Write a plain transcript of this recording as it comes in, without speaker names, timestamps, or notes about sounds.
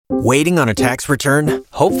Waiting on a tax return?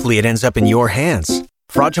 Hopefully it ends up in your hands.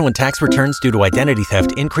 Fraudulent tax returns due to identity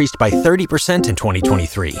theft increased by 30% in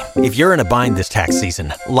 2023. If you're in a bind this tax season,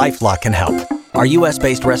 LifeLock can help. Our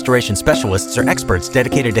U.S.-based restoration specialists are experts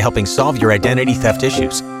dedicated to helping solve your identity theft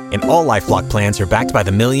issues. And all LifeLock plans are backed by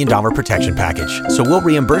the $1 Million Protection Package. So we'll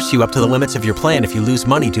reimburse you up to the limits of your plan if you lose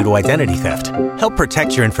money due to identity theft. Help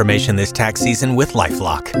protect your information this tax season with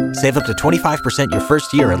LifeLock. Save up to 25% your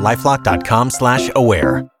first year at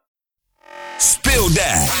LifeLock.com/aware. Spill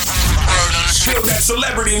that. Spill that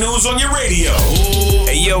celebrity news on your radio.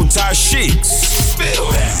 Hey, yo, Tashiks.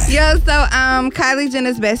 Spill that. Yo, so Kylie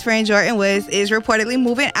Jenner's best friend Jordyn Woods is reportedly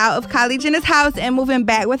moving out of Kylie Jenner's house and moving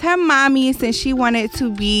back with her mommy since she wanted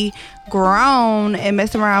to be grown and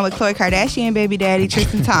mess around with Khloe Kardashian baby daddy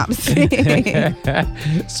Tristan Thompson.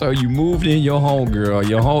 So you moved in your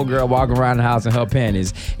homegirl walking around the house in her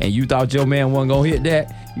panties, and you thought your man wasn't gonna hit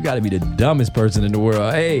that? You gotta be the dumbest person in the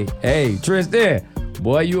world. Hey, Tristan.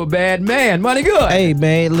 Boy, you a bad man. Money good. Hey,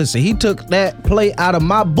 man, listen, he took that play out of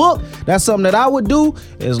my book. That's something that I would do.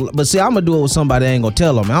 But see, I'm going to do it with somebody that ain't going to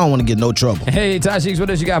tell them. I don't want to get no trouble. Hey, Tashiks, what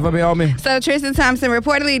else you got for me, homie? So Tristan Thompson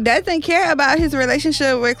reportedly doesn't care about his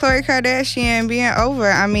relationship with Khloe Kardashian being over.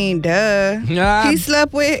 I mean, duh. He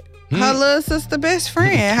slept with her little sister best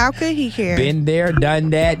friend. How could he care? Been there, done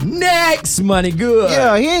that. Next, money good.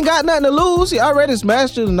 Yeah, he ain't got nothing to lose. He already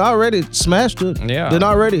smashed it and already smashed it. Yeah. Then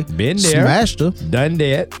already been there, smashed her. Done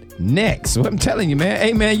that. Next. What I'm telling you, man.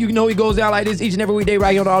 Hey, man, you know he goes down like this each and every weekday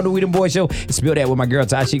right here on the All the We Them Boys show. Spill that with my girl,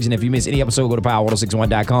 Ty Sheeks. And if you miss any episode, go to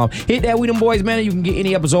power1061.com. Hit that We Them Boys, man, and you can get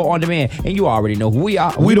any episode on demand. And you already know who we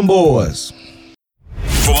are. We Them Boys.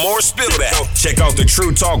 For more Spill That, check out the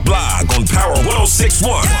True Talk blog on Power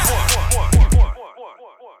 1061.